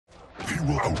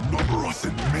will outnumber us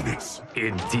in minutes.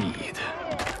 Indeed.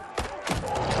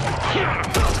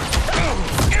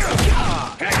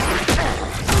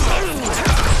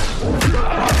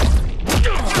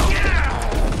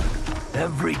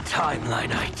 Every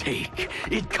timeline I take,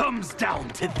 it comes down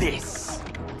to this.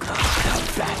 A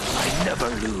battle I never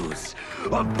lose.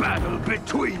 A battle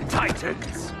between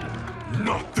titans.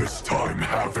 Not this time,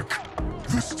 Havik.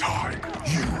 This time,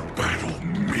 you battle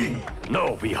me.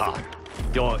 No, Bihan.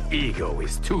 Your ego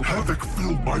is too... Havik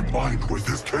filled my mind with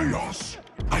his chaos.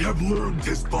 I have learned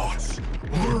his thoughts,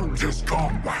 learned his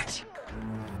combat.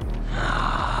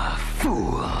 Ah,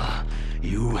 fool.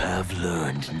 You have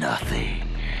learned nothing.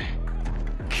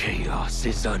 Chaos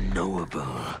is unknowable,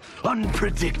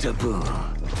 unpredictable.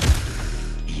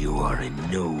 You are in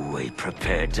no way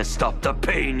prepared to stop the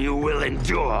pain you will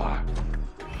endure.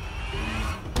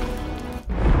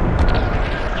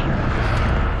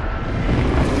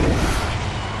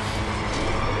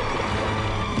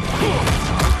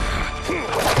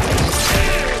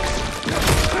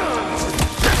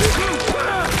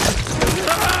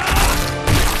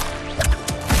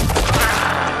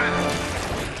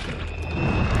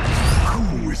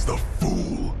 Who is the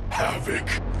fool,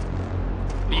 Havik?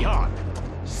 Bihan,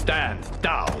 stand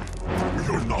down.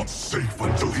 You're not safe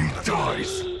until he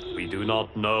dies. We do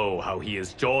not know how he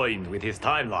is joined with his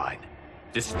timeline.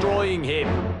 Destroying him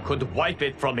could wipe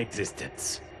it from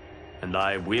existence. And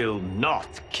I will not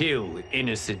kill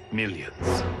innocent millions.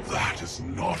 That is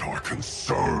not our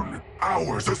concern.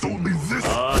 Ours is only this.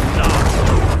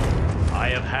 Enough! I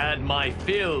have had my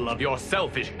fill of your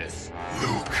selfishness.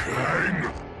 Liu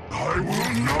Kang, I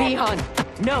will not...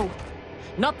 Bihan, no!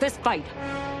 Not this fight!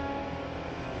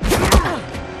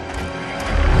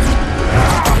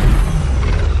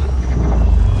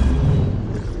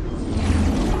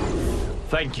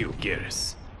 Thank you,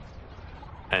 Geras.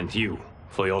 And you,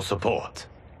 for your support.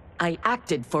 I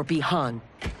acted for Bihan.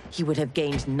 He would have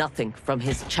gained nothing from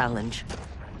his challenge.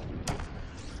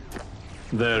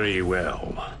 Very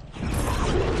well.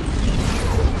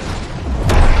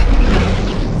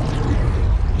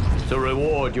 To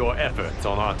reward your efforts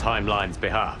on our timeline's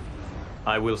behalf,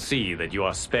 I will see that you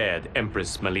are spared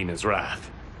Empress Melina's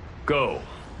wrath. Go.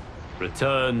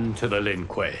 Return to the Lin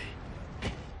Kuei.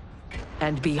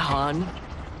 And Bihan?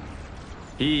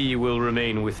 He will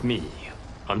remain with me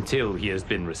until he has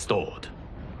been restored.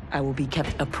 I will be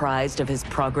kept apprised of his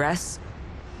progress?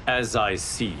 As I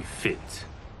see fit.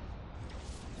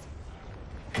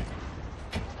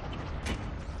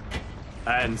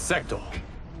 And Sector.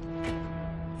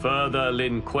 Further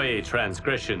Lin Kuei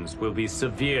transgressions will be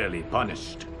severely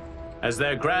punished. As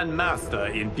their Grand Master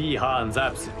in Bihan's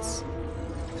absence,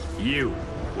 you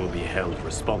will be held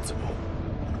responsible.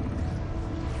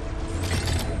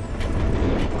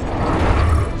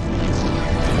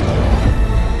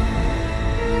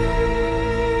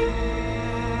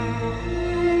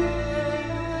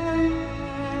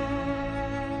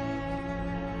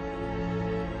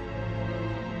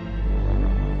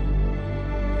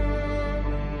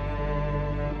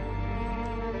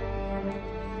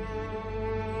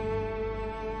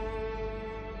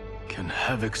 Can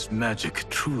Havik's magic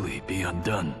truly be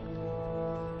undone?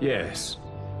 Yes,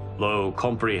 though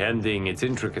comprehending its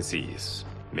intricacies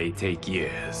may take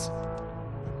years.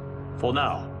 For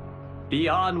now,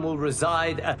 Bihan will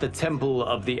reside at the Temple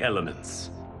of the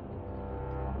Elements.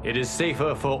 It is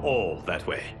safer for all that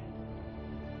way.